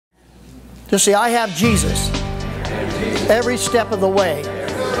Just say, I have Jesus every step of the way.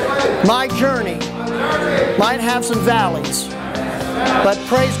 My journey might have some valleys, but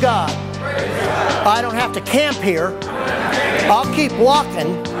praise God, I don't have to camp here. I'll keep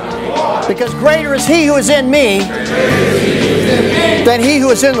walking, because greater is He who is in me than he who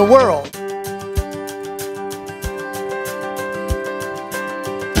is in the world.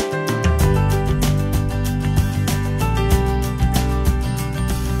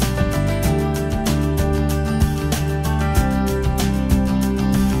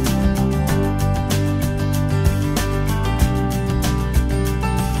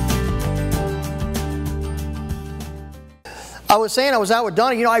 I was saying, I was out with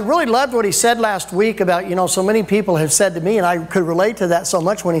Donnie, I really loved what he said last week about, so many people have said to me, and I could relate to that so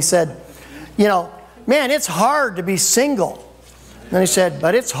much when he said, man, it's hard to be single. And he said,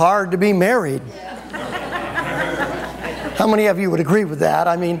 but it's hard to be married. How many of you would agree with that?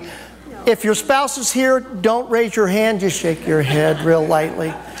 I mean, if your spouse is here, don't raise your hand, just shake your head real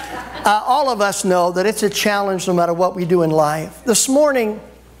lightly. All of us know that it's a challenge no matter what we do in life. This morning,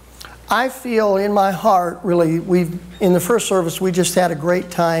 I feel in my heart, really, in the first service, we just had a great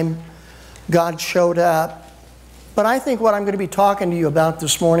time. God showed up. But I think what I'm going to be talking to you about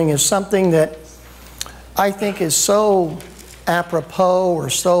this morning is something that I think is so apropos or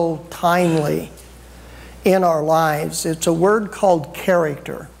so timely in our lives. It's a word called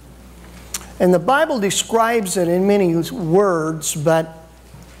character. And the Bible describes it in many words, but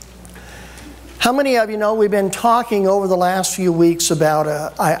how many of you know we've been talking over the last few weeks about,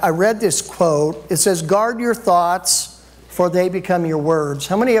 I read this quote. It says, guard your thoughts, for they become your words.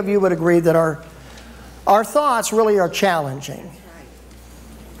 How many of you would agree that our thoughts really are challenging?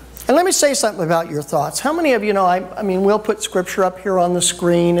 And let me say something about your thoughts. How many of you know, I mean, we'll put scripture up here on the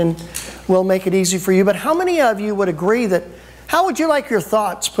screen and we'll make it easy for you, but how many of you would agree that, how would you like your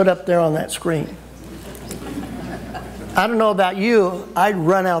thoughts put up there on that screen? I don't know about you, I'd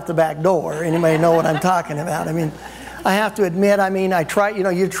run out the back door. Anybody know what I'm talking about? I mean, I have to admit, I try,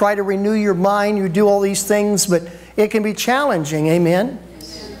 you try to renew your mind, you do all these things, but it can be challenging, amen?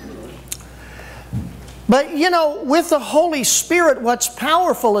 But, with the Holy Spirit, what's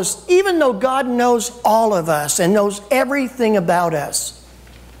powerful is even though God knows all of us and knows everything about us,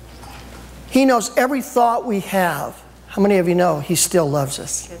 He knows every thought we have. How many of you know He still loves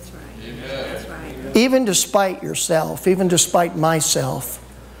us? That's right. That's right. Even despite yourself, even despite myself,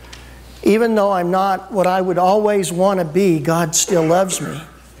 even though I'm not what I would always want to be, God still loves me.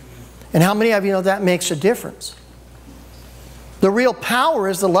 And how many of you know that makes a difference? The real power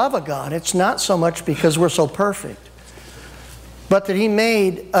is the love of God. It's not so much because we're so perfect, but that He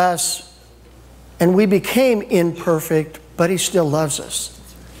made us and we became imperfect, but He still loves us.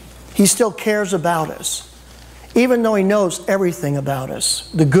 He still cares about us, even though He knows everything about us,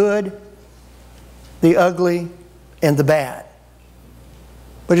 the good, the ugly, and the bad.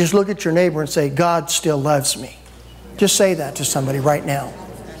 But just look at your neighbor and say, God still loves me. Just say that to somebody right now.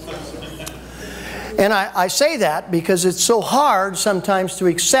 And I say that because it's so hard sometimes to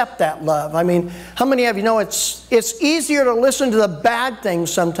accept that love. I mean, how many of you know it's easier to listen to the bad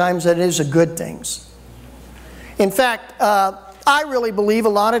things sometimes than it is the good things? In fact, I really believe a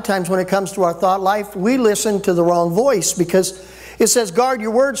lot of times when it comes to our thought life, we listen to the wrong voice, because it says, guard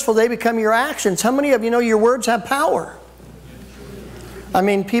your words, for they become your actions. How many of you know your words have power? I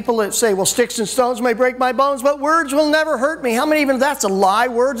mean, people that say, well, sticks and stones may break my bones, but words will never hurt me. How many even that's a lie?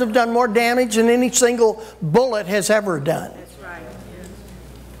 Words have done more damage than any single bullet has ever done. That's right.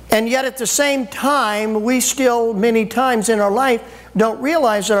 And yet at the same time, we still, many times in our life, don't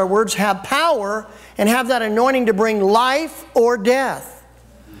realize that our words have power and have that anointing to bring life or death.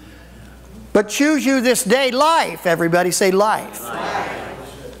 But choose you this day life. Everybody say life.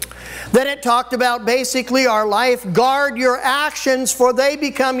 Then it talked about basically our life. Guard your actions, for they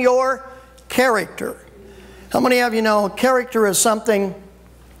become your character. How many of you know character is something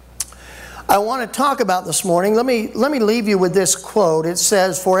I want to talk about this morning? Let me leave you with this quote. It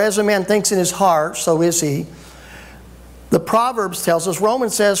says, for as a man thinks in his heart, so is he. The Proverbs tells us,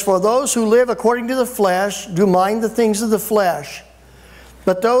 Romans says, for those who live according to the flesh do mind the things of the flesh,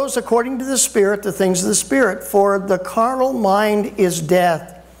 but those according to the Spirit, the things of the Spirit. For the carnal mind is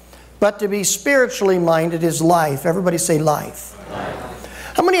death, but to be spiritually minded is life. Everybody say life.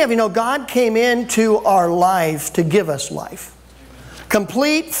 Life. How many of you know God came into our life to give us life?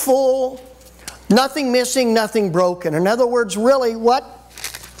 Complete, full, nothing missing, nothing broken. In other words, really what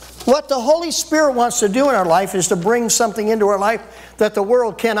the Holy Spirit wants to do in our life is to bring something into our life that the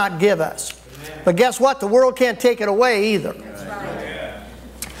world cannot give us. But guess what? The world can't take it away either.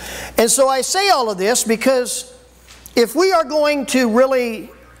 And so I say all of this because if we are going to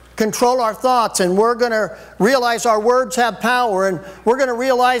really control our thoughts, and we're going to realize our words have power, and we're going to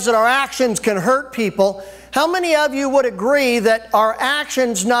realize that our actions can hurt people. How many of you would agree that our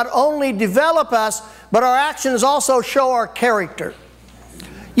actions not only develop us, but our actions also show our character?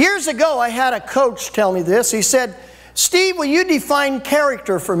 Years ago, I had a coach tell me this. He said, "Steve, will you define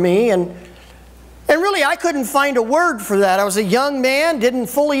character for me?" And really, I couldn't find a word for that. I was a young man, didn't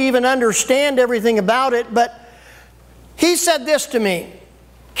fully even understand everything about it, but he said this to me: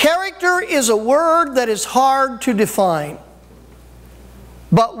 "Character is a word that is hard to define,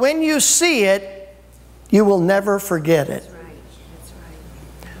 but when you see it, you will never forget it." That's right. That's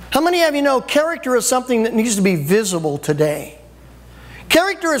right. How many of you know character is something that needs to be visible today?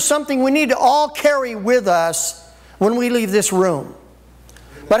 Character is something we need to all carry with us when we leave this room.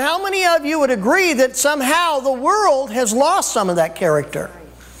 But how many of you would agree that somehow the world has lost some of that character,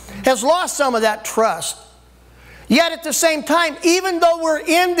 has lost some of that trust? Yet at the same time, even though we're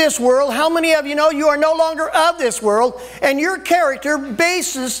in this world, how many of you know you are no longer of this world, and your character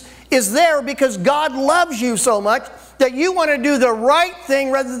basis is there because God loves you so much that you want to do the right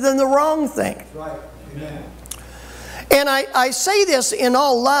thing rather than the wrong thing. That's right. Amen. And I say this in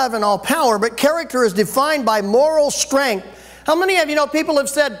all love and all power, but character is defined by moral strength. How many of you know people have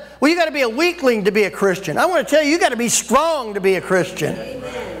said, well, you got to be a weakling to be a Christian? I want to tell you, you got to be strong to be a Christian.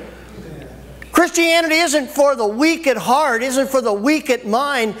 Amen. Christianity isn't for the weak at heart, isn't for the weak at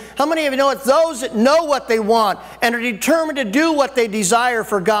mind. How many of you know it's those that know what they want and are determined to do what they desire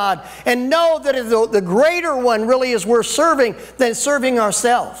for God and know that the greater one really is worth serving than serving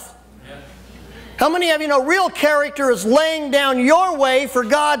ourselves? How many of you know real character is laying down your way for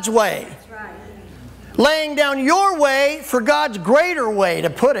God's way? That's right. Laying down your way for God's greater way,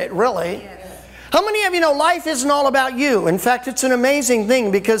 to put it, really. Yes. How many of you know life isn't all about you? In fact, it's an amazing thing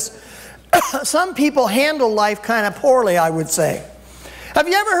because some people handle life kind of poorly, I would say. Have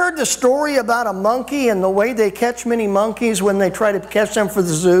you ever heard the story about a monkey and the way they catch many monkeys when they try to catch them for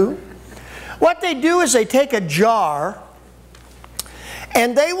the zoo? What they do is they take a jar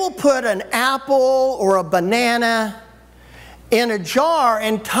and they will put an apple or a banana in a jar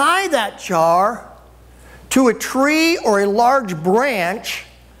and tie that jar to a tree or a large branch,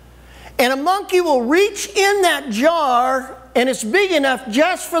 and a monkey will reach in that jar, and it's big enough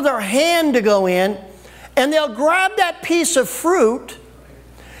just for their hand to go in, and they'll grab that piece of fruit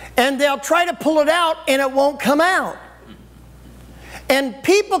and they'll try to pull it out and it won't come out. And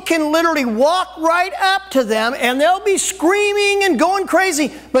people can literally walk right up to them and they'll be screaming and going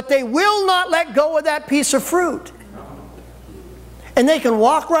crazy, but they will not let go of that piece of fruit. And they can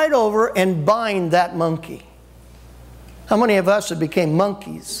walk right over and bind that monkey. How many of us have became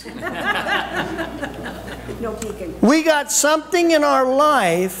monkeys? No peeking. We got something in our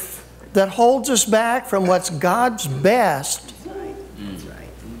life that holds us back from what's God's best, That's right. That's right.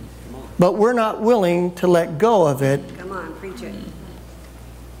 but we're not willing to let go of it Come on, preach it.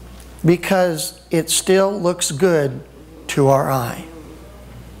 because it still looks good to our eye.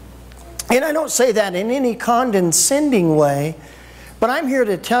 And I don't say that in any condescending way, but I'm here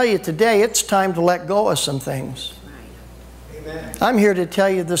to tell you today it's time to let go of some things. Amen. I'm here to tell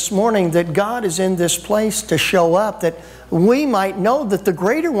you this morning that God is in this place to show up, that we might know that the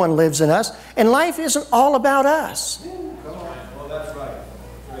greater one lives in us, and life isn't all about us. Come on. Well, that's right.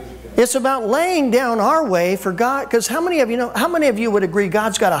 Praise God. It's about laying down our way for God, because how many of you would agree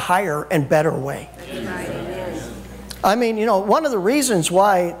God's got a higher and better way? That's right. Amen. I mean, you know, one of the reasons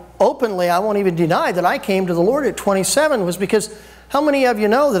why openly I won't even deny that I came to the Lord at 27 was because how many of you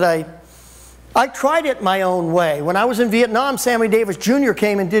know that I tried it my own way. When I was in Vietnam, Sammy Davis Jr.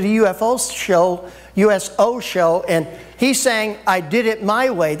 came and did a USO show, and he sang, "I Did It My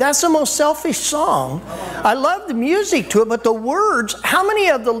Way." That's the most selfish song. I love the music to it, but the words, how many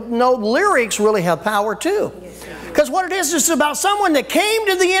of the lyrics really have power too? Because what it is about someone that came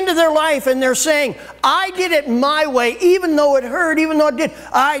to the end of their life and they're saying, "I did it my way, even though it hurt, even though it did.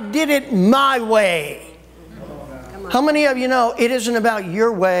 I did it my way." How many of you know it isn't about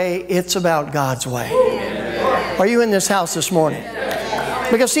your way, it's about God's way? Are you in this house this morning?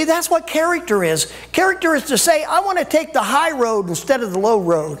 Because see, that's what character is. Character is to say, I want to take the high road instead of the low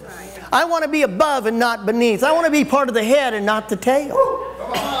road. I want to be above and not beneath. I want to be part of the head and not the tail.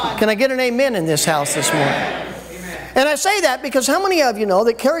 Can I get an amen in this house this morning? And I say that because how many of you know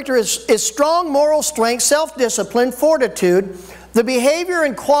that character is strong moral strength, self-discipline, fortitude, the behavior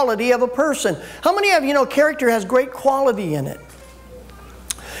and quality of a person? How many of you know character has great quality in it?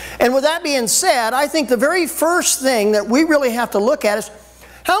 And with that being said, I think the very first thing that we really have to look at is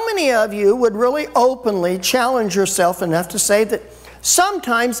how many of you would really openly challenge yourself enough to say that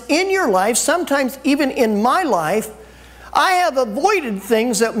sometimes in your life, sometimes even in my life, I have avoided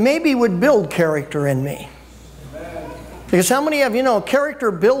things that maybe would build character in me. Because how many of you know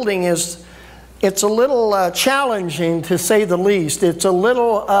character building is, it's a little challenging to say the least. It's a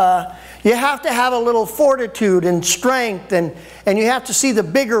little, you have to have a little fortitude and strength, and you have to see the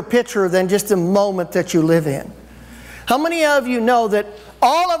bigger picture than just the moment that you live in. How many of you know that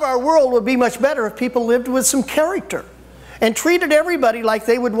all of our world would be much better if people lived with some character and treated everybody like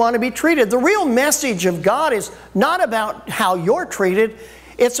they would want to be treated? The real message of God is not about how you're treated.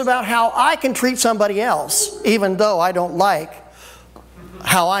 It's about how I can treat somebody else, even though I don't like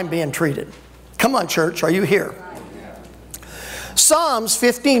how I'm being treated. Come on, church, are you here? Psalms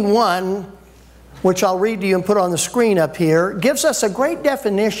 15:1, which I'll read to you and put on the screen up here, gives us a great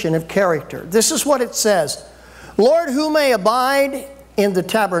definition of character. This is what it says. Lord, who may abide in the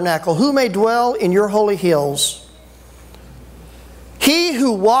tabernacle? Who may dwell in your holy hills? He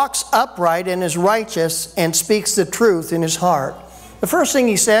who walks upright and is righteous and speaks the truth in his heart. The first thing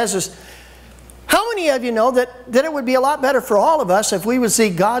he says is, how many of you know that it would be a lot better for all of us if we would see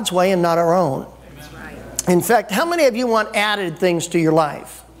God's way and not our own? In fact, how many of you want added things to your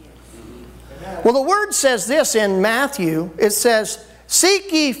life? Well, the Word says this in Matthew. It says,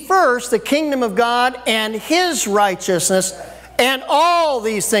 seek ye first the kingdom of God and His righteousness, and all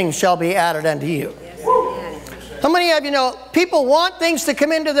these things shall be added unto you. How many of you know people want things to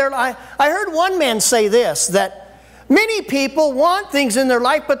come into their life? I heard one man say this, that many people want things in their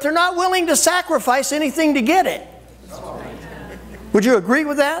life, but they're not willing to sacrifice anything to get it. Would you agree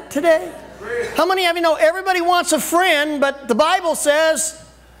with that today? How many of you know everybody wants a friend, but the Bible says,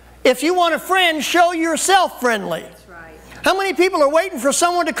 if you want a friend, show yourself friendly. How many people are waiting for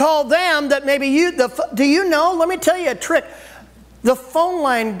someone to call them that maybe you, do you know, let me tell you a trick. The phone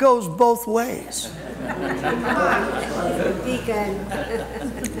line goes both ways.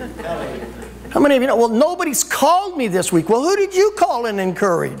 How many of you know, well, nobody's called me this week. Well, who did you call and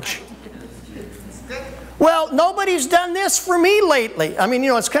encourage? Well, nobody's done this for me lately. I mean, you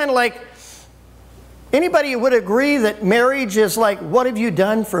know, it's kind of like, anybody would agree that marriage is like, what have you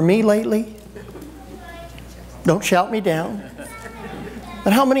done for me lately? Don't shout me down.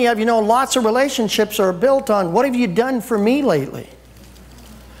 But how many of you know lots of relationships are built on, what have you done for me lately?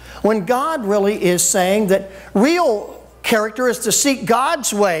 When God really is saying that real character is to seek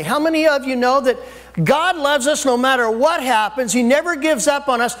God's way. How many of you know that God loves us no matter what happens? He never gives up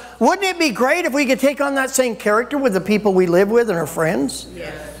on us. Wouldn't it be great if we could take on that same character with the people we live with and our friends?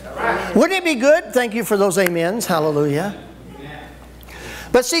 Yes. Wouldn't it be good? Thank you for those amens. Hallelujah.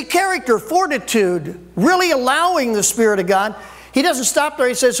 But see, character, fortitude, really allowing the Spirit of God. He doesn't stop there.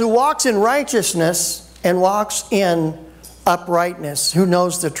 He says, who walks in righteousness and walks in uprightness, who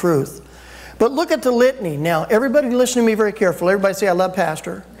knows the truth. But look at the litany. Now, everybody listen to me very carefully. Everybody say, I love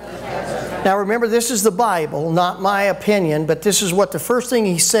Pastor. Now remember, this is the Bible, not my opinion, but this is what the first thing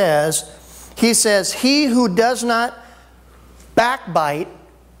he says. He says, he who does not backbite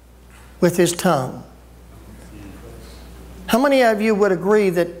with his tongue. How many of you would agree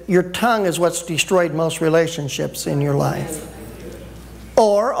that your tongue is what's destroyed most relationships in your life?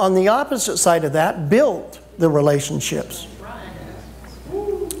 Or, on the opposite side of that, built the relationships.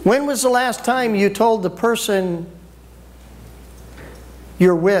 When was the last time you told the person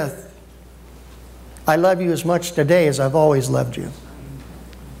you're with, I love you as much today as I've always loved you?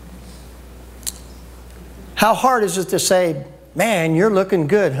 How hard is it to say, man, you're looking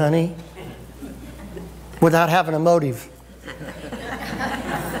good, honey, without having a motive?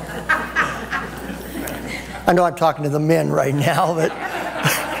 I know I'm talking to the men right now, but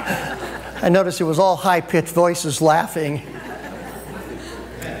I noticed it was all high-pitched voices laughing.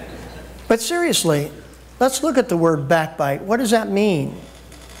 But seriously, let's look at the word backbite. What does that mean?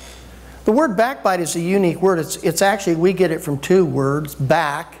 The word backbite is a unique word. It's actually, we get it from two words,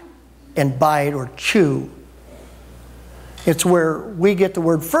 back and bite or chew. It's where we get the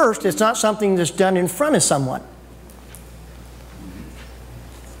word first. It's not something that's done in front of someone.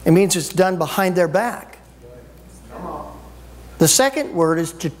 It means it's done behind their back. The second word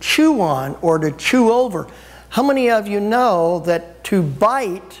is to chew on or to chew over. How many of you know that to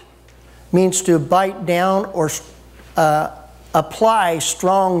bite means to bite down or apply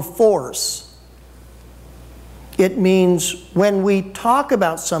strong force? It means when we talk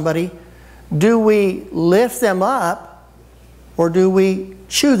about somebody, do we lift them up or do we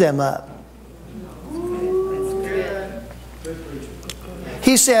chew them up?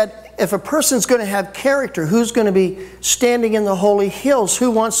 He said, if a person's going to have character, who's going to be standing in the holy hills?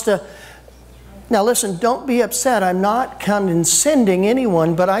 Who wants to... Now listen, don't be upset. I'm not condescending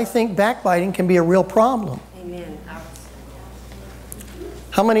anyone, but I think backbiting can be a real problem. Amen.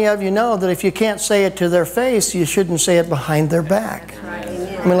 How many of you know that if you can't say it to their face, you shouldn't say it behind their back?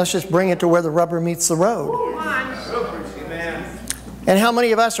 I mean, let's just bring it to where the rubber meets the road. And how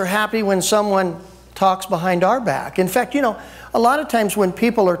many of us are happy when someone talks behind our back? In fact, you know, a lot of times when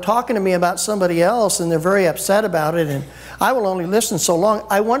people are talking to me about somebody else and they're very upset about it, and I will only listen so long,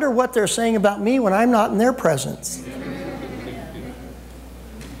 I wonder what they're saying about me when I'm not in their presence.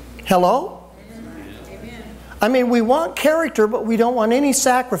 Hello? I mean, we want character, but we don't want any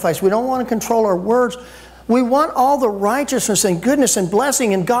sacrifice. We don't want to control our words. We want all the righteousness and goodness and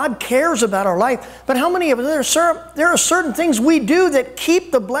blessing, and God cares about our life. But how many of us, there are certain things we do that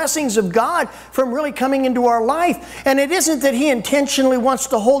keep the blessings of God from really coming into our life. And it isn't that He intentionally wants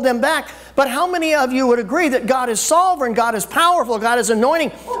to hold them back, but how many of you would agree that God is sovereign, God is powerful, God is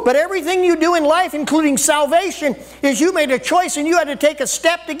anointing, but everything you do in life, including salvation, is you made a choice and you had to take a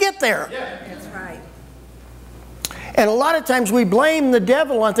step to get there. That's right. And a lot of times we blame the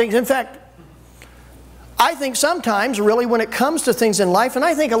devil on things. In fact, I think sometimes, really, when it comes to things in life, and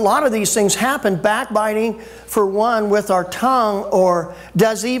I think a lot of these things happen, backbiting, for one, with our tongue, or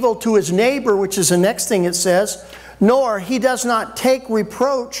does evil to his neighbor, which is the next thing it says, nor he does not take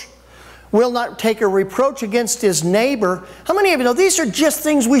reproach, will not take a reproach against his neighbor. How many of you know these are just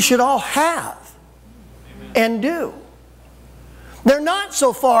things we should all have and do? They're not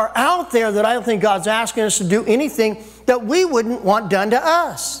so far out there that I don't think God's asking us to do anything that we wouldn't want done to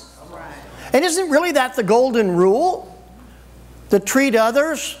us. And isn't really that the golden rule? To treat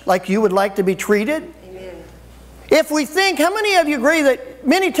others like you would like to be treated? Amen. If we think, how many of you agree that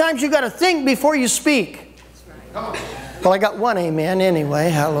many times you've got to think before you speak? That's right. Well, I got one amen anyway,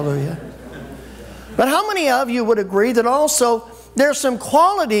 hallelujah. But how many of you would agree that also there's some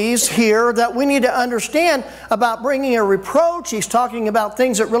qualities here that we need to understand about bringing a reproach? He's talking about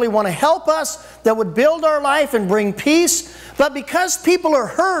things that really want to help us, that would build our life and bring peace. But because people are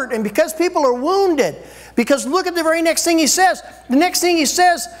hurt and because people are wounded, because look at the very next thing he says. The next thing he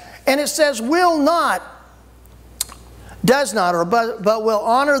says, and it says, will not, does not, or but will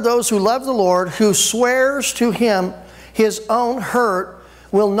honor those who love the Lord, who swears to Him his own hurt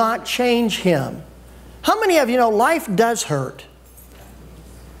will not change him. How many of you know life does hurt?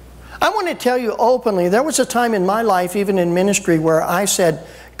 I want to tell you openly, there was a time in my life, even in ministry, where I said,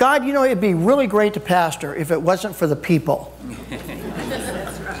 God, you know, it'd be really great to pastor if it wasn't for the people.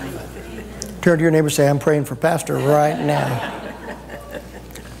 That's right. Turn to your neighbor and say, I'm praying for pastor right now.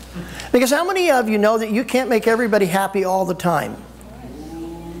 Because how many of you know that you can't make everybody happy all the time?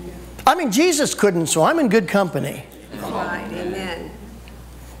 I mean, Jesus couldn't, so I'm in good company. That's right. Amen.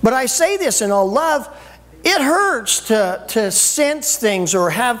 But I say this in all love. It hurts to sense things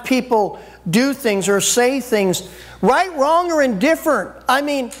or have people do things or say things, right, wrong, or indifferent. I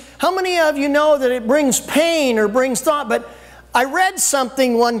mean, how many of you know that it brings pain or brings thought? But I read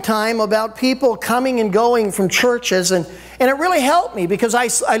something one time about people coming and going from churches, and it really helped me because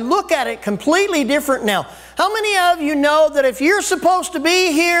I look at it completely different now. How many of you know that if you're supposed to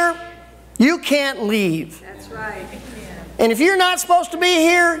be here, you can't leave? That's right. And if you're not supposed to be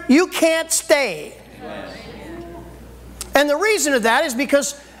here, you can't stay. And the reason of that is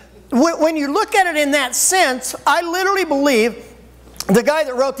because when you look at it in that sense, I literally believe the guy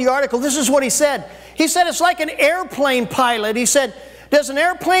that wrote the article, this is what he said. He said it's like an airplane pilot. He said, does an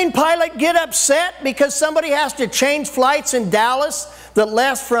airplane pilot get upset because somebody has to change flights in Dallas that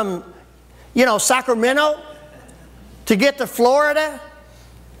left from, you know, Sacramento to get to Florida?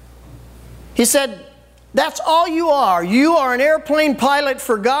 He said, that's all you are. You are an airplane pilot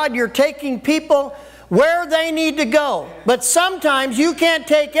for God. You're taking people where they need to go. But sometimes you can't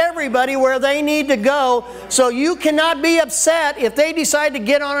take everybody where they need to go, so you cannot be upset if they decide to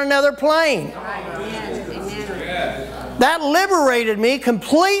get on another plane. That liberated me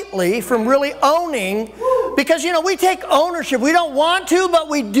completely from really owning, because, you know, we take ownership. We don't want to, but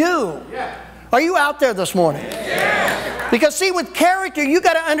we do. Are you out there this morning? Because see, with character, you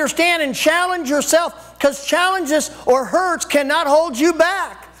got to understand and challenge yourself, because challenges or hurts cannot hold you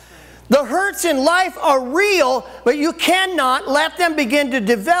back. The hurts in life are real, but you cannot let them begin to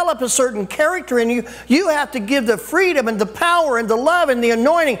develop a certain character in you. You have to give the freedom and the power and the love and the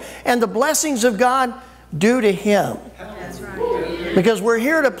anointing and the blessings of God due to Him. That's right. Because we're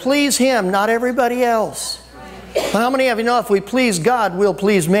here to please Him, not everybody else. How many of you know if we please God, we'll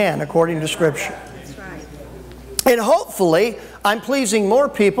please man, according to Scripture? That's right. And hopefully, I'm pleasing more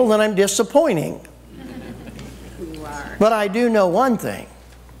people than I'm disappointing. You are. But I do know one thing.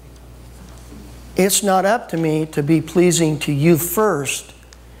 It's not up to me to be pleasing to you first.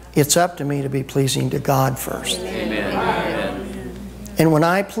 It's up to me to be pleasing to God first. Amen. And when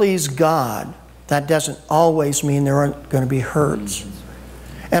I please God, that doesn't always mean there aren't going to be hurts.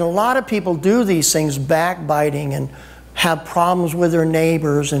 And a lot of people do these things, backbiting and have problems with their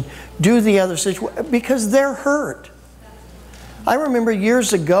neighbors and do the other situation because they're hurt. I remember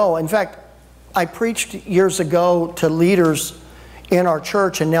years ago, in fact, I preached years ago to leaders in our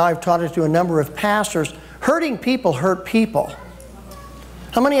church, and now I've taught it to a number of pastors. Hurting people hurt people.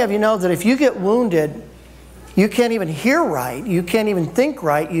 How many of you know that if you get wounded, you can't even hear right, you can't even think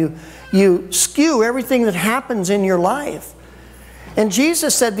right, you skew everything that happens in your life. And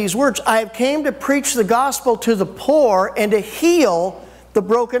Jesus said these words, I have came to preach the gospel to the poor and to heal the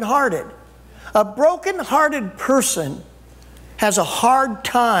brokenhearted. A brokenhearted person has a hard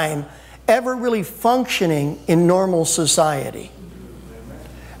time ever really functioning in normal society.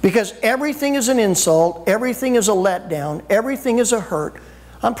 Because everything is an insult, everything is a letdown, everything is a hurt.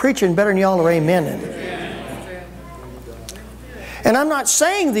 I'm preaching better than y'all are amening. And I'm not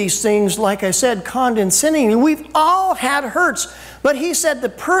saying these things, like I said, condescendingly. We've all had hurts. But he said the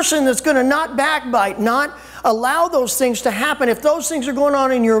person that's going to not backbite, not allow those things to happen, if those things are going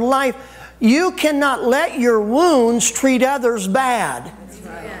on in your life, you cannot let your wounds treat others bad. That's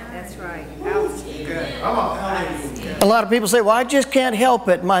right. That's right. Outstanding. A lot of people say, well, I just can't help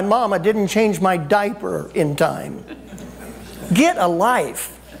it. My mama didn't change my diaper in time. Get a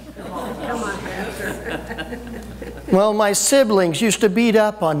life. Come on, Pastor. Well, my siblings used to beat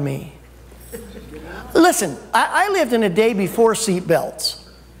up on me. Listen, I lived in a day before seat belts.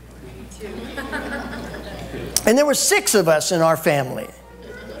 And there were 6 of us in our family.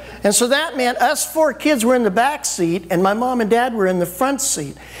 And so that meant us 4 kids were in the back seat and my mom and dad were in the front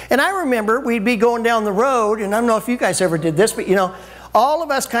seat. And I remember we'd be going down the road, and I don't know if you guys ever did this, but you know, all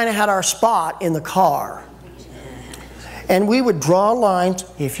of us kind of had our spot in the car. And we would draw lines.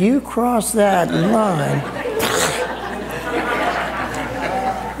 If you cross that line...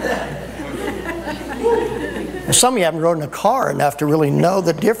 Some of you haven't rode in a car enough to really know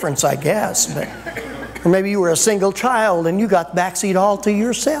the difference, I guess. But, or maybe you were a single child and you got the backseat all to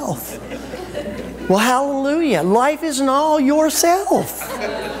yourself. Well, hallelujah. Life isn't all yourself.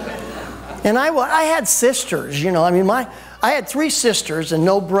 And I had sisters, you know. I mean, I had 3 sisters and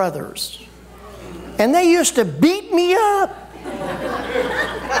no brothers. And they used to beat me up.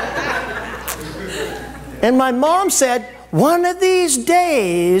 And my mom said, one of these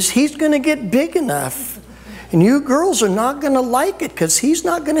days, he's going to get big enough. And you girls are not going to like it because he's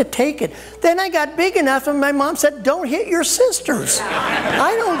not going to take it. Then I got big enough and my mom said, don't hit your sisters.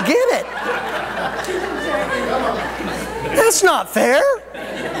 I don't get it. That's not fair.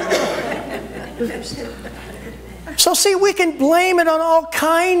 So see, we can blame it on all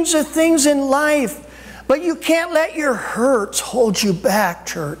kinds of things in life. But you can't let your hurts hold you back,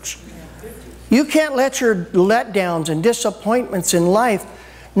 church. You can't let your letdowns and disappointments in life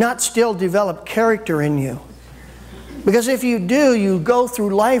not still develop character in you. Because if you do, you go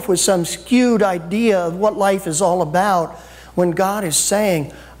through life with some skewed idea of what life is all about, when God is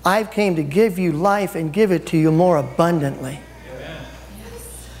saying, I've came to give you life and give it to you more abundantly. Amen.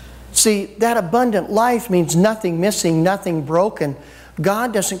 See, that abundant life means nothing missing, nothing broken.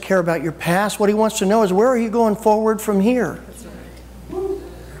 God doesn't care about your past. What He wants to know is, where are you going forward from here?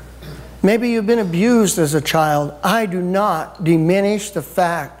 Maybe you've been abused as a child. I do not diminish the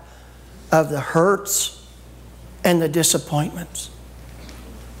fact of the hurts and the disappointments.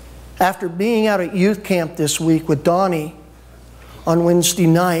 After being out at youth camp this week with Donnie on Wednesday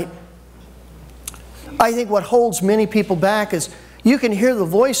night, I think what holds many people back is you can hear the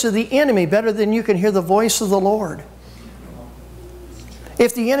voice of the enemy better than you can hear the voice of the Lord.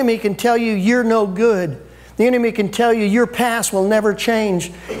 If the enemy can tell you you're no good, the enemy can tell you your past will never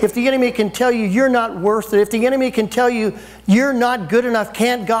change. If the enemy can tell you you're not worth it, if the enemy can tell you you're not good enough,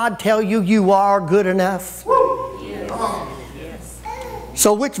 can't God tell you you are good enough? Yes.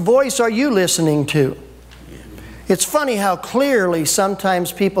 So which voice are you listening to? It's funny how clearly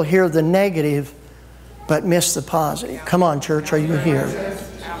sometimes people hear the negative but miss the positive. Come on, church, are you here?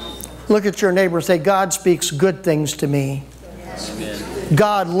 Look at your neighbor and say, God speaks good things to me.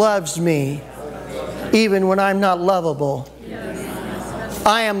 God loves me even when I'm not lovable.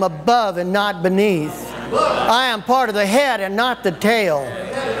 I am above and not beneath. I am part of the head and not the tail.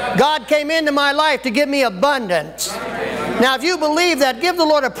 God came into my life to give me abundance. Now, if you believe that, give the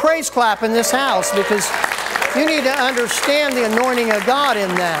Lord a praise clap in this house, because you need to understand the anointing of God in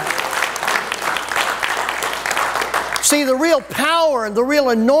that. See, the real power and the real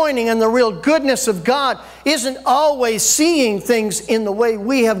anointing and the real goodness of God isn't always seeing things in the way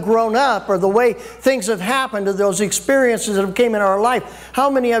we have grown up or the way things have happened or those experiences that have came in our life. How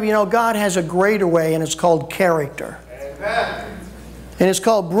many of you know God has a greater way, and it's called character? Amen. And it's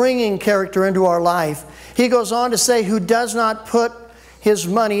called bringing character into our life. He goes on to say, who does not put his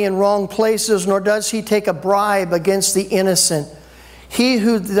money in wrong places, nor does he take a bribe against the innocent. He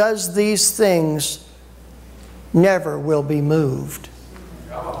who does these things never will be moved.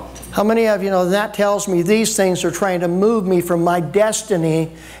 How many of you know that tells me these things are trying to move me from my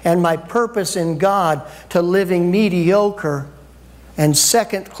destiny and my purpose in God to living mediocre and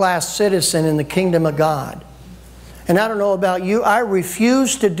second-class citizen in the kingdom of God? And I don't know about you, I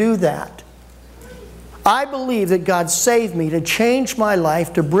refuse to do that. I believe that God saved me to change my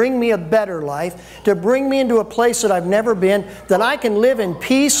life, to bring me a better life, to bring me into a place that I've never been, that I can live in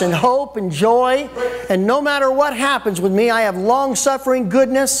peace and hope and joy. And no matter what happens with me, I have long-suffering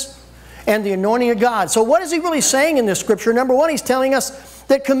goodness and the anointing of God. So what is he really saying in this scripture? Number one, he's telling us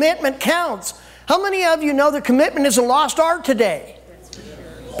that commitment counts. How many of you know that commitment is a lost art today?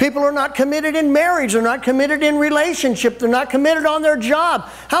 People are not committed in marriage. They're not committed in relationship. They're not committed on their job.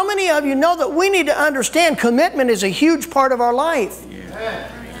 How many of you know that we need to understand commitment is a huge part of our life? Yeah.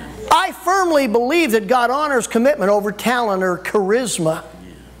 I firmly believe that God honors commitment over talent or charisma.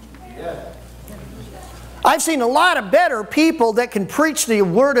 Yeah. I've seen a lot of better people that can preach the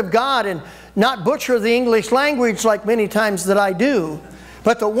Word of God and not butcher the English language like many times that I do.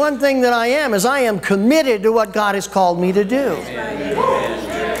 But the one thing that I am is I am committed to what God has called me to do.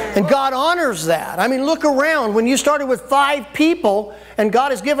 And God honors that. I mean, look around. When you started with 5 people and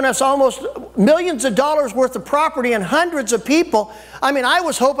God has given us almost millions of dollars worth of property and hundreds of people, I mean, I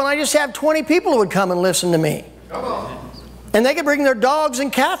was hoping I just had 20 people who would come and listen to me. Come on. And they could bring their dogs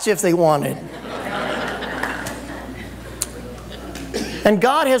and cats if they wanted. And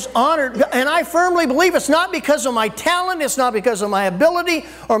God has honored, and I firmly believe it's not because of my talent, it's not because of my ability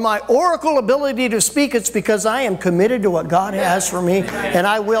or my oracle ability to speak, it's because I am committed to what God has for me, and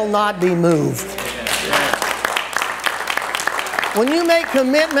I will not be moved. When you make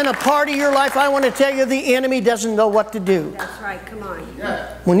commitment a part of your life, I want to tell you the enemy doesn't know what to do. That's right, come on.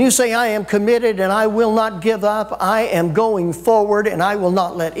 When you say, I am committed and I will not give up, I am going forward and I will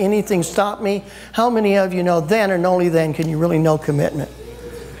not let anything stop me. How many of you know then and only then can you really know commitment?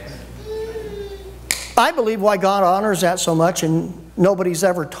 I believe why God honors that so much, and nobody's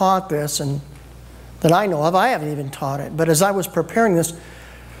ever taught this and that I know of. I haven't even taught it. But as I was preparing this,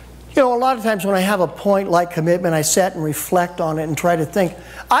 you know, a lot of times when I have a point like commitment, I sit and reflect on it and try to think.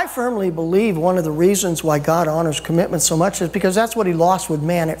 I firmly believe one of the reasons why God honors commitment so much is because that's what He lost with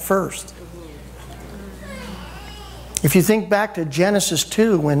man at first. If you think back to Genesis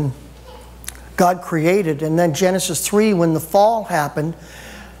 2 when God created, and then Genesis 3 when the fall happened,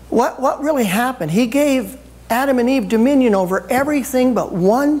 what really happened? He gave Adam and Eve dominion over everything but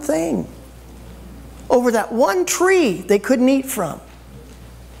one thing. Over that one tree they couldn't eat from.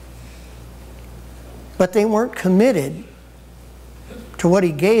 But they weren't committed to what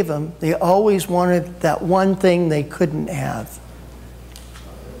He gave them. They always wanted that one thing they couldn't have.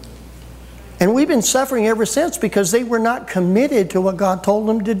 And we've been suffering ever since because they were not committed to what God told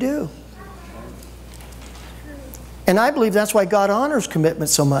them to do. And I believe that's why God honors commitment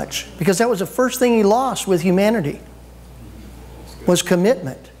so much, because that was the first thing He lost with humanity, was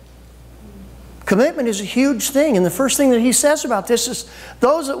commitment. Commitment is a huge thing, and the first thing that He says about this is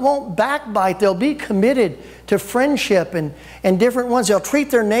those that won't backbite, they'll be committed to friendship and different ones. They'll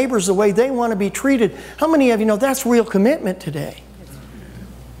treat their neighbors the way they want to be treated. How many of you know that's real commitment today?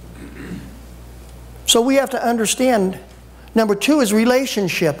 So we have to understand, number 2 is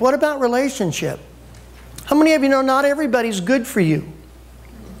relationship. What about relationship? How many of you know not everybody's good for you?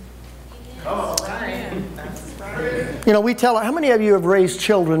 You know, we tell, how many of you have raised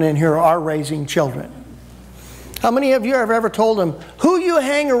children in here or are raising children? How many of you have ever told them, who you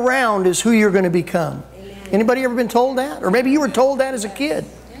hang around is who you're going to become? Anybody ever been told that? Or maybe you were told that as a kid.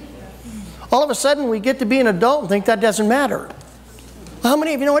 All of a sudden we get to be an adult and think that doesn't matter. Well, how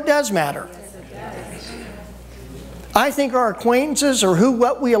many of you know it does matter? I think our acquaintances or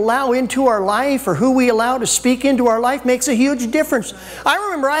what we allow into our life or who we allow to speak into our life makes a huge difference. I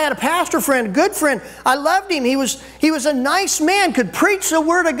remember I had a pastor friend, a good friend. I loved him. He was a nice man, could preach the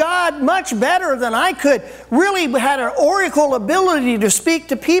Word of God much better than I could. Really had an oracle ability to speak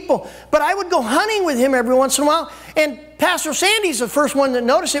to people. But I would go hunting with him every once in a while. And Pastor Sandy's the first one that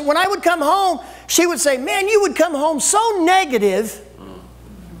noticed it. When I would come home, she would say, man, you would come home so negative.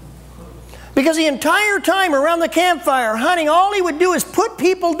 Because the entire time around the campfire hunting, all he would do is put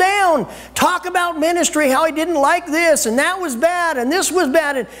people down, talk about ministry, how he didn't like this, and that was bad, and this was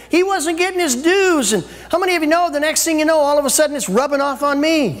bad, and he wasn't getting his dues. And how many of you know the next thing you know, all of a sudden it's rubbing off on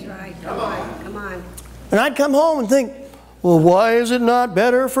me? That's right. Come on. Come on. And I'd come home and think, well, why is it not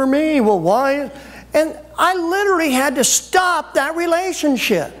better for me? Well, why? And I literally had to stop that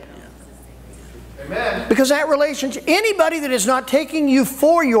relationship. Amen. Because that relationship, anybody that is not taking you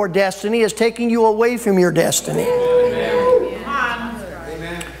for your destiny is taking you away from your destiny.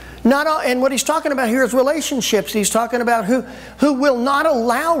 Not all, and what he's talking about here is relationships. He's talking about who will not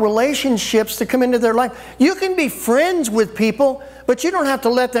allow relationships to come into their life. You can be friends with people, but you don't have to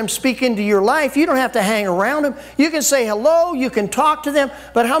let them speak into your life. You don't have to hang around them. You can say hello, you can talk to them,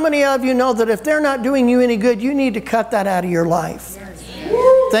 but how many of you know that if they're not doing you any good, you need to cut that out of your life?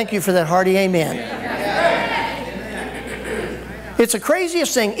 Thank you for that hearty amen. It's the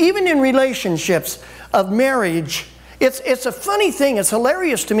craziest thing, even in relationships of marriage. It's a funny thing. It's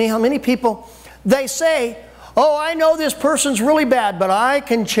hilarious to me how many people, they say, oh, I know this person's really bad, but I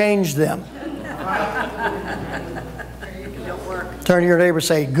can change them. Turn to your neighbor and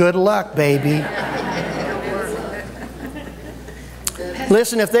say, good luck, baby.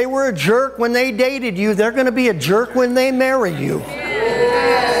 Listen, if they were a jerk when they dated you, they're going to be a jerk when they marry you.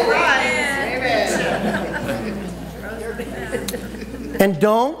 And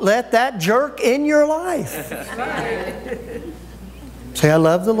don't let that jerk in your life. Say, I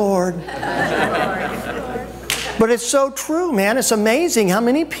love the Lord. But it's so true, man. It's amazing how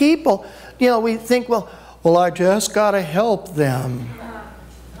many people, you know, we think, well, I just got to help them.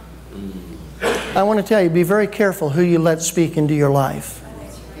 I want to tell you, be very careful who you let speak into your life.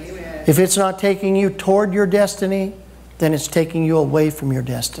 If it's not taking you toward your destiny, then it's taking you away from your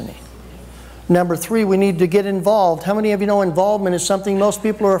destiny. Number 3, we need to get involved. How many of you know involvement is something most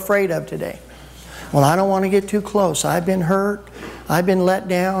people are afraid of today? Well, I don't want to get too close. I've been hurt. I've been let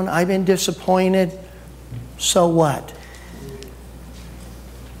down. I've been disappointed. So what?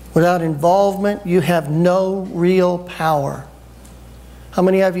 Without involvement, you have no real power. How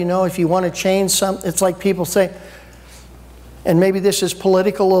many of you know if you want to change something, it's like people say, and maybe this is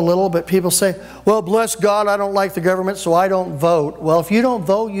political a little, but people say, well, bless God, I don't like the government, so I don't vote. Well, if you don't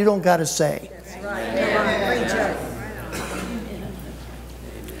vote, you don't got a say.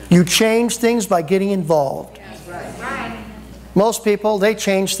 You change things by getting involved. Most people, they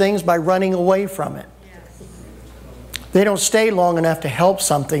change things by running away from it. They don't stay long enough to help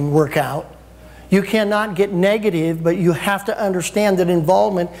something work out. You cannot get negative, but you have to understand that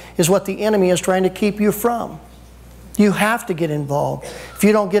involvement is what the enemy is trying to keep you from. You have to get involved. If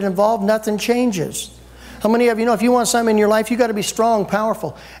you don't get involved, nothing changes. How many of you know if you want something in your life, you've got to be strong,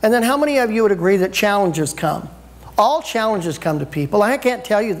 powerful. And then how many of you would agree that challenges come? All challenges come to people. I can't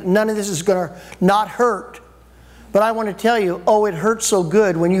tell you that none of this is going to not hurt. But I want to tell you, oh, it hurts so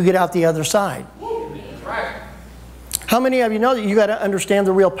good when you get out the other side. How many of you know that you got to understand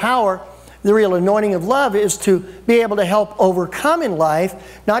the real power, the real anointing of love is to be able to help overcome in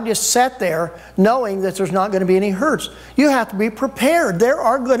life, not just sit there knowing that there's not going to be any hurts. You have to be prepared. There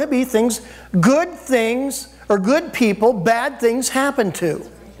are going to be things, or good people, bad things happen to.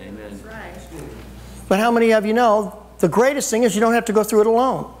 Amen. But how many of you know the greatest thing is you don't have to go through it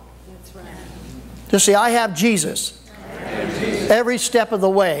alone? That's right. Just say, I have Jesus. Every step of the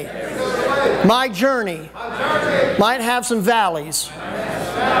way. My journey might have some valleys,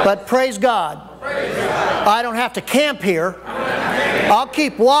 but praise God, I don't have to camp here. I'll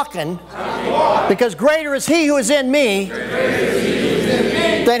keep walking because greater is He who is in me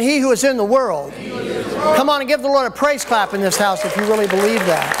than he who is in the world. Come on and give the Lord a praise clap in this house if you really believe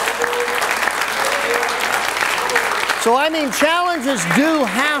that. So I mean, challenges do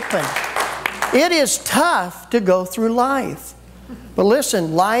happen. It is tough to go through life. But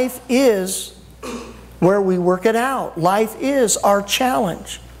listen, life is where we work it out. Life is our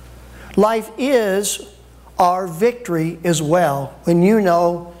challenge. Life is our victory as well. When you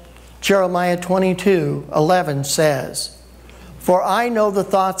know Jeremiah 22:11 says, for I know the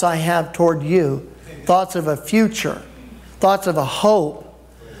thoughts I have toward you, thoughts of a future, thoughts of a hope.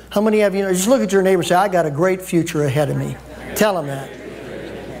 How many of you know, just look at your neighbor and say, I got a great future ahead of me. Tell them that.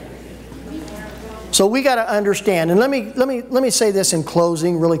 So we got to understand, and let me say this in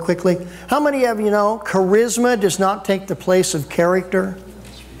closing really quickly. How many of you know charisma does not take the place of character?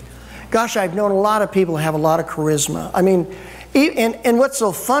 Gosh, I've known a lot of people who have a lot of charisma. I mean, and what's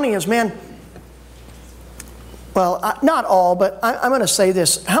so funny is, man, well, not all, but I'm going to say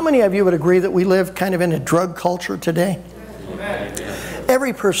this. How many of you would agree that we live kind of in a drug culture today?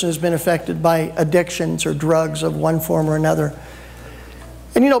 Every person has been affected by addictions or drugs of one form or another.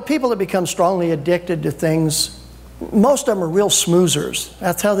 And you know, people that become strongly addicted to things, most of them are real smoozers.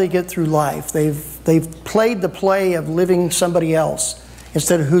 That's how they get through life. They've played the play of living somebody else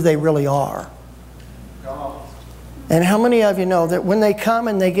instead of who they really are. And how many of you know that when they come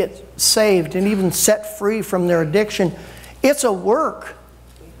and they get saved and even set free from their addiction, it's a work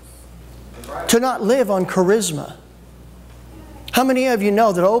to not live on charisma. How many of you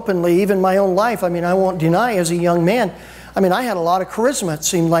know that openly, even my own life, I mean, I won't deny as a young man, I mean, I had a lot of charisma. It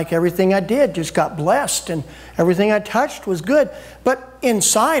seemed like everything I did just got blessed and everything I touched was good. But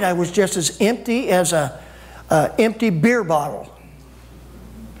inside, I was just as empty as an empty beer bottle.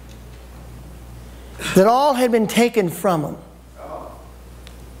 That all had been taken from them.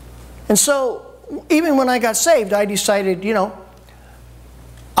 And so, even when I got saved, I decided, you know,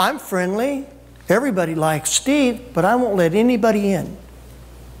 I'm friendly. Everybody likes Steve, but I won't let anybody in.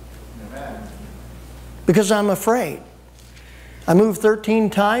 Because I'm afraid. I moved 13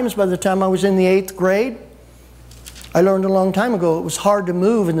 times by the time I was in the 8th grade. I learned a long time ago it was hard to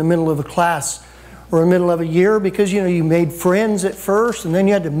move in the middle of a class or in the middle of a year because, you know, you made friends at first and then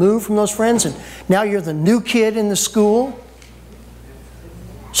you had to move from those friends and now you're the new kid in the school.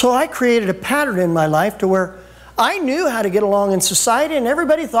 So I created a pattern in my life to where I knew how to get along in society and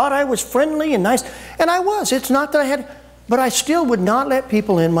everybody thought I was friendly and nice. And I was. It's not that I had... But I still would not let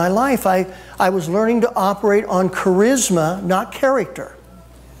people in my life. I was learning to operate on charisma, not character.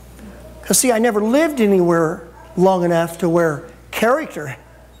 Because see, I never lived anywhere long enough to where character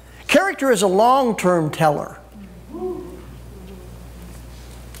is a long-term teller.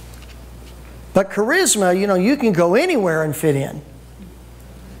 But charisma, you know, you can go anywhere and fit in.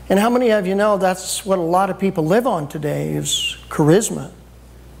 And how many of you know that's what a lot of people live on today is charisma?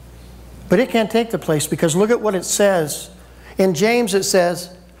 But it can't take the place because look at what it says. In James it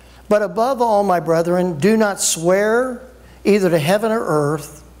says, "But above all, my brethren, do not swear either to heaven or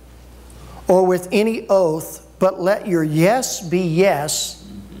earth or with any oath, but let your yes be yes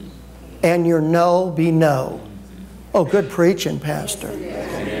and your no be no." Oh, good preaching, Pastor.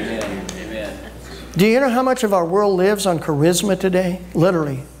 Amen. Do you know how much of our world lives on charisma today?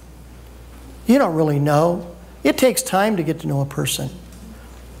 Literally. You don't really know. It takes time to get to know a person.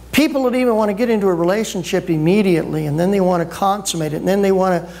 People that even want to get into a relationship immediately and then they want to consummate it and then they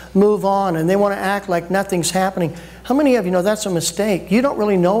want to move on and they want to act like nothing's happening. How many of you know that's a mistake? You don't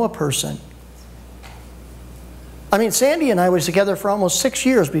really know a person. I mean, Sandy and I was together for almost 6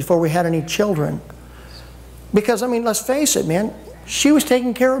 years before we had any children. Because, I mean, let's face it, man, she was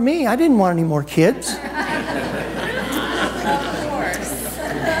taking care of me. I didn't want any more kids.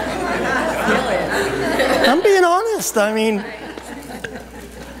 I'm being honest. I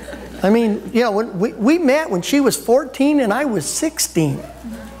mean, you know, when we met when she was 14 and I was 16.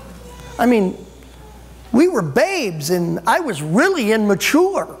 I mean, we were babes and I was really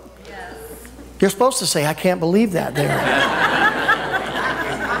immature. Yes. You're supposed to say, "I can't believe that" there.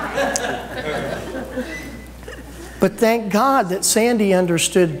 But thank God that Sandy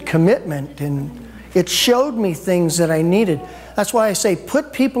understood commitment and it showed me things that I needed. That's why I say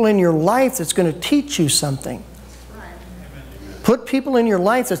put people in your life that's going to teach you something. Put people in your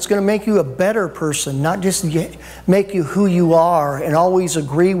life that's going to make you a better person, not just make you who you are and always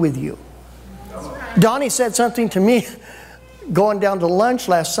agree with you. Donnie said something to me going down to lunch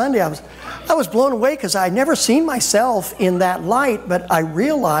last Sunday. I was blown away because I'd never seen myself in that light, but I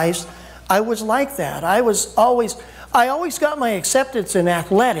realized I was like that. I always got my acceptance in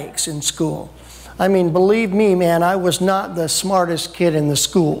athletics in school. I mean, believe me, man, I was not the smartest kid in the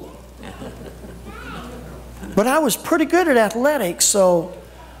school. But I was pretty good at athletics, so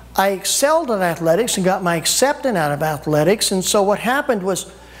I excelled in athletics and got my acceptance out of athletics. And so what happened was,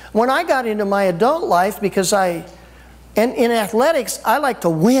 when I got into my adult life, because in athletics, I like to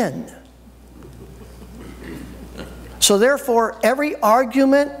win. So therefore, every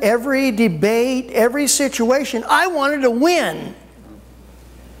argument, every debate, every situation, I wanted to win.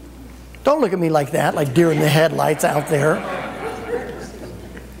 Don't look at me like that, like deer in the headlights out there.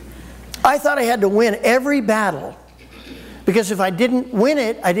 I thought I had to win every battle. Because if I didn't win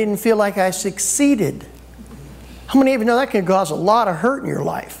it, I didn't feel like I succeeded. How many of you know that can cause a lot of hurt in your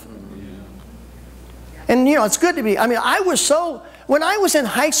life? And you know, it's good to be, I mean, when I was in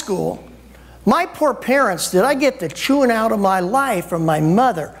high school, my poor parents, did I get the chewing out of my life from my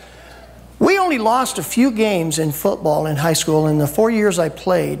mother. We only lost a few games in football in high school in the 4 years I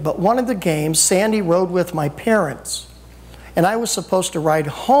played, but one of the games, Sandy rode with my parents. And I was supposed to ride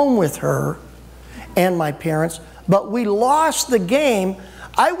home with her and my parents, but we lost the game.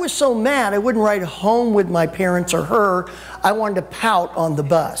 I was so mad I wouldn't ride home with my parents or her. I wanted to pout on the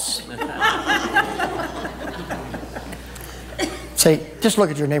bus. Say, just look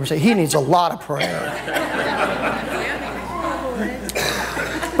at your neighbor and say, "He needs a lot of prayer."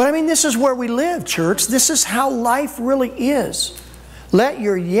 But I mean, this is where we live, church. This is how life really is. Let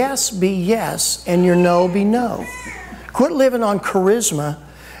your yes be yes and your no be no. Quit living on charisma.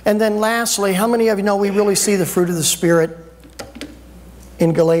 And then lastly, how many of you know we really see the fruit of the Spirit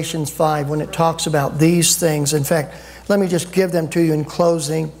in Galatians 5 when it talks about these things. In fact, let me just give them to you in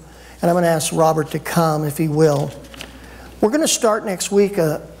closing. And I'm going to ask Robert to come if he will. We're going to start next week.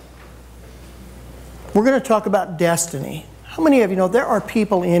 We're going to talk about destiny. How many of you know there are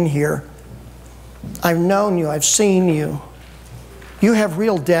people in here? I've known you. I've seen you. You have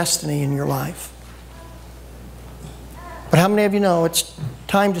real destiny in your life. But how many of you know it's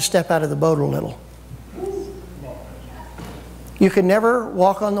time to step out of the boat a little? You can never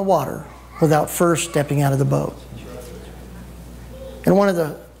walk on the water without first stepping out of the boat. And one of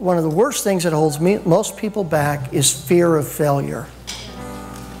the worst things that holds most people back is fear of failure.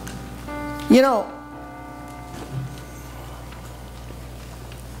 You know,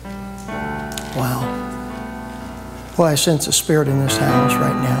 wow. Boy, I sense a spirit in this house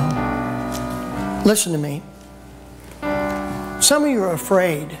right now. Listen to me. Some of you are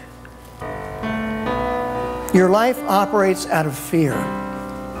afraid. Your life operates out of fear.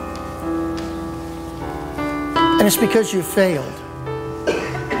 And it's because you failed.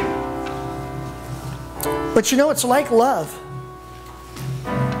 But you know, it's like love.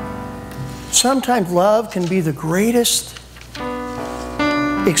 Sometimes love can be the greatest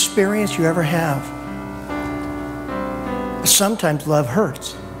experience you ever have. Sometimes love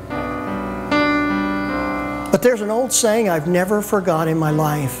hurts. But there's an old saying I've never forgot in my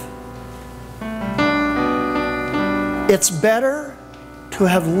life. It's better to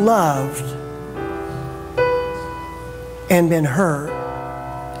have loved and been hurt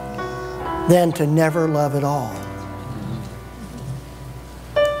than to never love at all.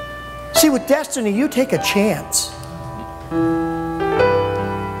 See, with destiny, you take a chance.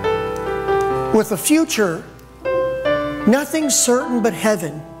 With the future, nothing's certain but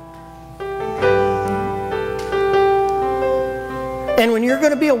heaven. And when you're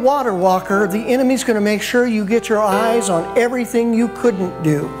going to be a water walker, the enemy's going to make sure you get your eyes on everything you couldn't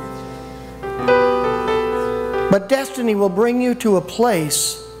do. But destiny will bring you to a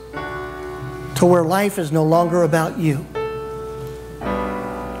place to where life is no longer about you.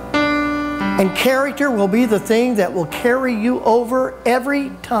 And character will be the thing that will carry you over every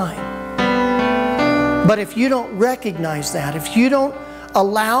time. But if you don't recognize that, if you don't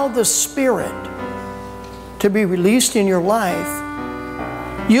allow the Spirit to be released in your life,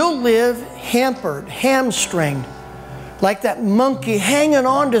 you'll live hampered, hamstringed, like that monkey hanging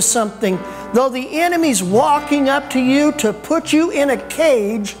on to something. Though the enemy's walking up to you to put you in a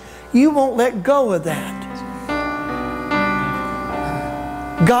cage, you won't let go of that.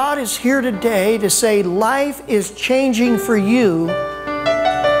 God is here today to say life is changing for you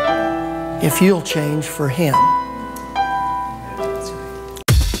if you'll change for Him.